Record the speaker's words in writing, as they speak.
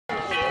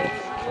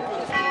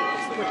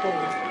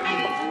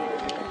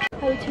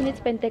Հայությունից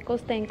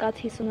Պենտեկոստե ընկած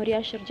 50-օրյա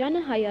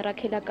շրջանը հայ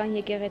առաքելական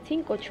եկեղեցին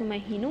կոչում է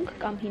հինունք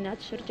կամ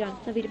հինած շրջան,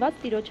 նվիրված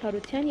Տիրոջ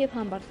հարության եւ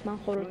համբարձման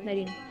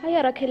խորհուրդներին։ Հայ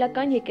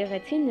առաքելական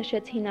եկեղեցին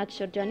նշեց հինած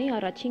շրջանի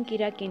առաջին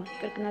կիրակին,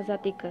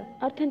 կրկնազատիկը։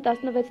 Արդեն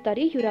 16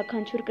 տարի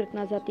յուրաքանչյուր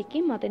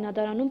կրկնազատիկի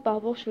Մատենադարանում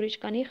պահվող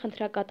Շուրիշկանի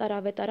խնդրակատար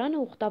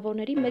ավետարանը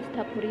ուխտավորների մեծ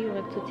թափորի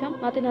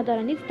ուղեկցությամբ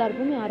Մատենադարանից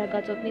տարվում է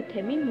Արագածոտնի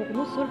թեմին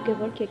Մուղնու Սուրբ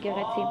Գևորգ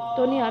եկեղեցի։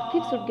 Տոնի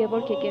արդիվ Սուրբ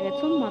Գևորգ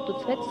եկեղեցում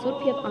մատուցվեց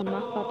սուրբ եւ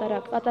անմահ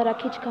պատարագ։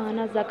 Պատարագիչ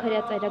քահանա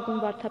Զաքարիա Ծայրագուն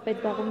վարդապետ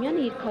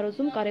Բաղումյանը իր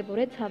քարոզում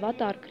կարևորեց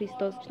հավատը առ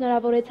Քրիստոս,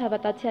 շնորհավորեց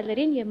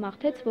հավատացյալներին եւ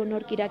մաղթեց, որ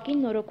նոր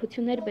կիրակին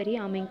նորոգություններ բերի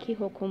ամենքի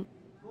հոգում։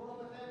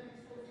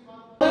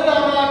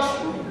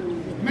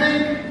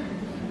 Մենք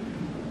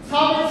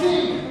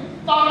ցավեցինք,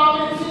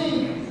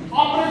 տարապեցինք,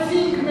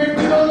 ապրեցինք մեր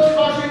Տիրոջ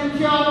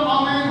խաչելության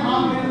ամեն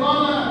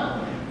հանդիպանը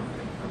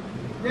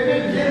եւ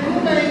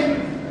երգում էինք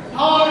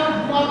հարկ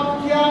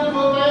մարդկության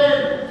գոտեր,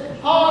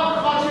 հարկ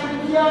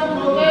խաչելության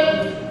գոտեր,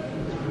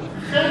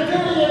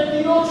 խելքերը եւ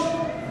Տիրոջ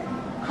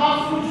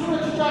քաղցրությունը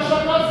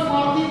չճաշակած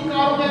մարդիկ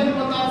կարող են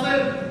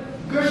մտածել,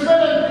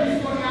 գժվել են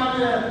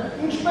քրիստոնյաները,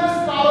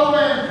 ինչպես կարող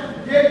են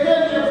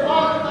երգել եւ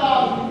հարկ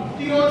տալ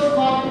Տիրոջ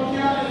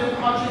մարդկությանը եւ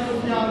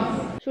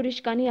խաչելությանը։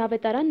 Շուրիշկանի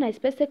ավետարանն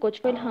այսպես է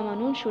կոչվել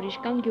համանուն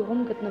Շուրիշկան գյուղում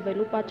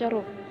գտնվելու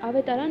պատճառով։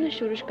 Ավետարանը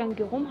Շուրիշկան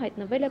գյուղում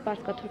հայտնվել է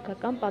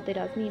պարսկաթուրքական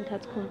պատերազմի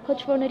ընթացքում։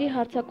 Քոչվորների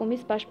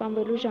հարձակումից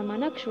պաշտպանվելու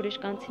ժամանակ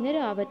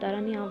շուրիշկանցիները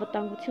ավետարանի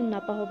անվտանգությունն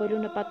ապահովելու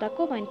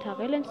նպատակով այն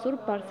թաղել են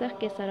Սուրբ Բարսեղ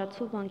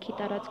կեսարացու վանքի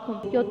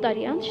տարածքում։ 7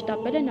 տարի անց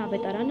շտապել են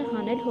ավետարանը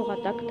հանել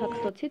հողատակ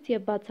թաքստոցից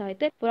եւ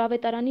բացահայտել, որ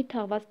ավետարանի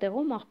թաղված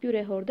տեղում աղբյուր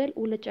է հորդել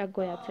ու լճակ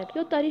գոյացել։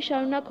 7 տարի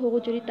շարունակ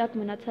հողու ջրի տակ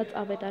մնացած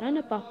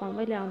ավետարանը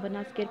պահպանվել է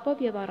անվնաս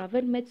կերպով եւ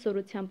առավել մեծ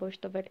զորությամբ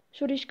օժտվել։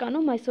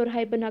 Շուրիշկանում այսօր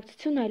հայ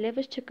բնակչություն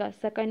այլևս չկա,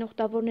 սակայն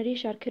ուխտավորների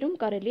շարքերում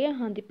կարելի է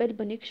հանդիպել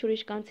բնիկ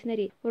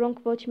շուրիշկանցիների,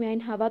 որոնք ոչ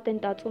միայն հավատ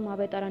են տածում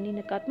ավետարանի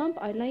նկատմամբ,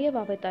 այլ նաեւ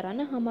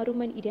ավետարանը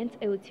համարում են իրենց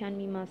էության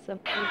մի մասը։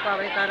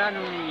 Ավետարան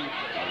ունի,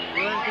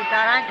 որ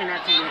դիտարան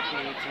գնացել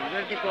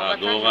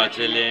են,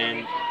 դողացել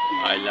են,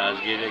 այլ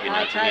ազգերը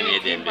գնացել են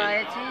Եդեմբեր։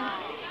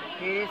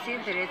 Դերեցին,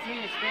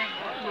 այստեղ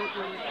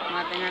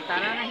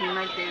Մատենադարանը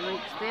հիմա տերում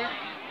այստեղ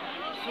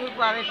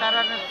Սուրբ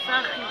ավետարանը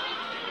սախի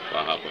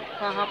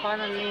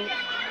Պահապանը մի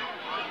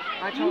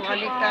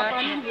աչողալի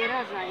տարին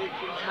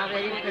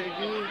հավերի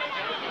կրգի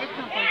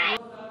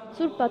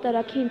Սուրբ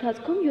պատարագի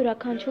ընթացքում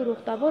յուրաքանչյուր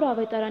ուխտավոր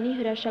ավետարանի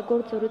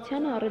հրաշագործ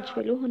զորությանը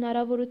առնչվելու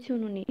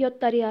հնարավորություն ունի։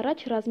 7 տարի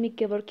առաջ Ռազմիկ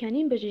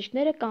Գևորգյանին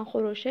բժիշկները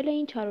կանխորոշել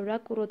էին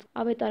չարորակ ուռոց։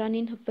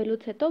 Ավետարանին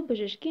հպվելուց հետո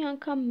բժշկի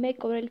անգամ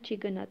մեկ օր էլ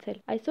չի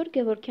գնացել։ Այսօր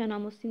Գևորգյան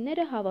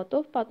ամուսինները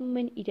հավատով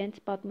պատմում են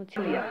իրենց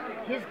պատմությունը։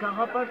 Ես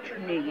գաղափար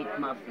չունեի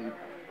այդ մասին։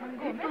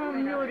 Հետո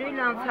մի օր էլ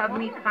անցավ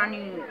մի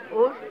քանի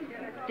օր,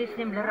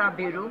 տեսնեմ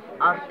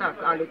լրաբերում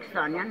Արտակ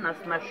Ալեքսանյանն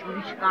ասում է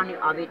Շուրիշկանի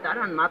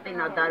ավետարան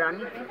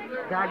Մատենադարանից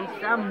գալիս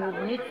է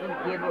Մուղնից ու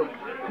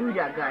Գևորգ,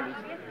 հյուր է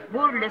գալիս,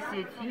 որ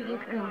լսեցի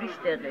ինքն ուրիշ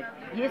տեղ է։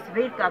 Ես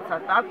վեր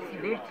կացա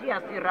տաքսի, վերցրի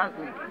ասի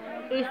Ռազմիկ,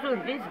 այսօր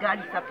դες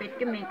գալիս է,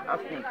 պետք է մենք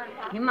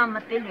ասնենք։ Հիմա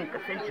մտել ենք,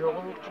 ասել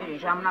ժողովուրդ չէ,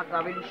 ժամանակ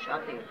ավելի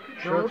շատ է։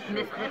 Ժողովուրդ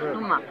մեզ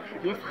խեղդում է,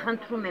 ես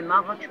խնդրում եմ,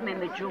 աղաչում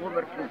եմ այդ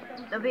ժողովրդին,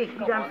 տվեք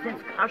իրան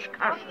սենց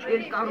քաշ-քաշ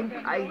չեն կարում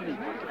քայլի,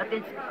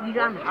 այդպես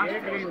իրան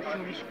հաստրել եմ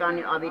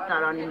Շուրիշկանի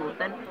ավետարանի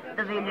մոտ են,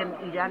 տվել եմ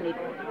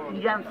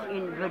իրանց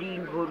այն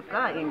վրին որ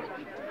կա, այն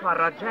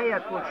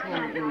Ֆարաջայա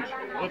կոչվում ինչ,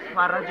 այդ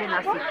Ֆարաջեն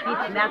ասի քիչ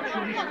միակ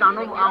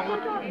Շուրիշկանով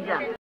աղոտ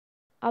իրան։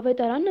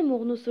 Ավետարանը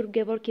Մուղնու Սուրբ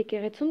Գևորգ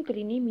եկեղեցում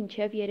կլինի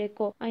մինչև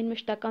երեկո։ Այն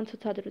մշտական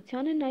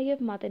ցուցադրության է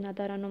նաև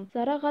Մատենադարանում։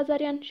 Զարա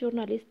Ղազարյան,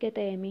 ժուրնալիստ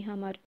ԿՏՄ-ի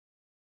համար։